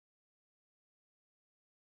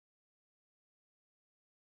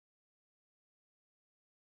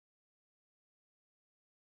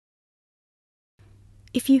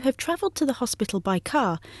If you have travelled to the hospital by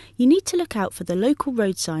car, you need to look out for the local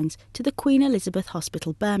road signs to the Queen Elizabeth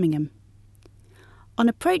Hospital Birmingham. On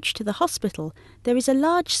approach to the hospital, there is a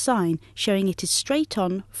large sign showing it is straight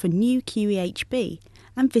on for new QEHB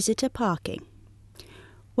and visitor parking.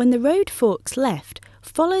 When the road forks left,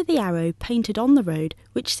 follow the arrow painted on the road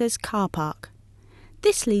which says Car Park.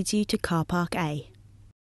 This leads you to Car Park A.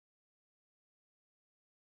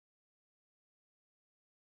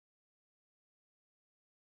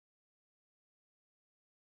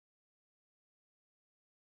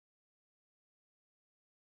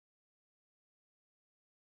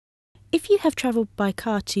 If you have travelled by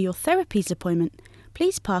car to your Therapies appointment,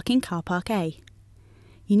 please park in Car Park A.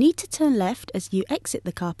 You need to turn left as you exit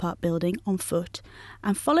the car park building on foot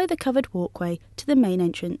and follow the covered walkway to the main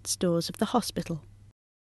entrance doors of the hospital.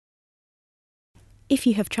 If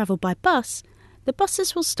you have travelled by bus, the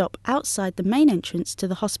buses will stop outside the main entrance to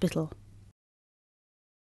the hospital.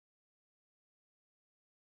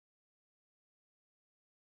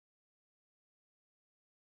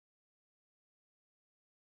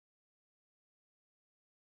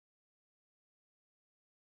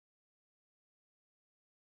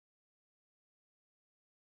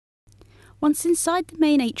 Once inside the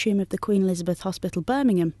main atrium of the Queen Elizabeth Hospital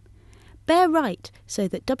Birmingham, bear right so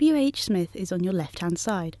that W.H. Smith is on your left-hand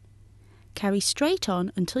side. Carry straight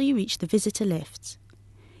on until you reach the visitor lifts.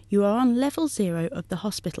 You are on level 0 of the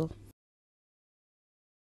hospital.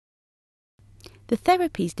 The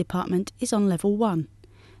Therapies department is on level 1,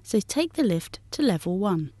 so take the lift to level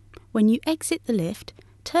 1. When you exit the lift,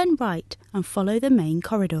 turn right and follow the main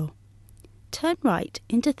corridor. Turn right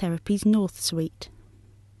into Therapies North Suite.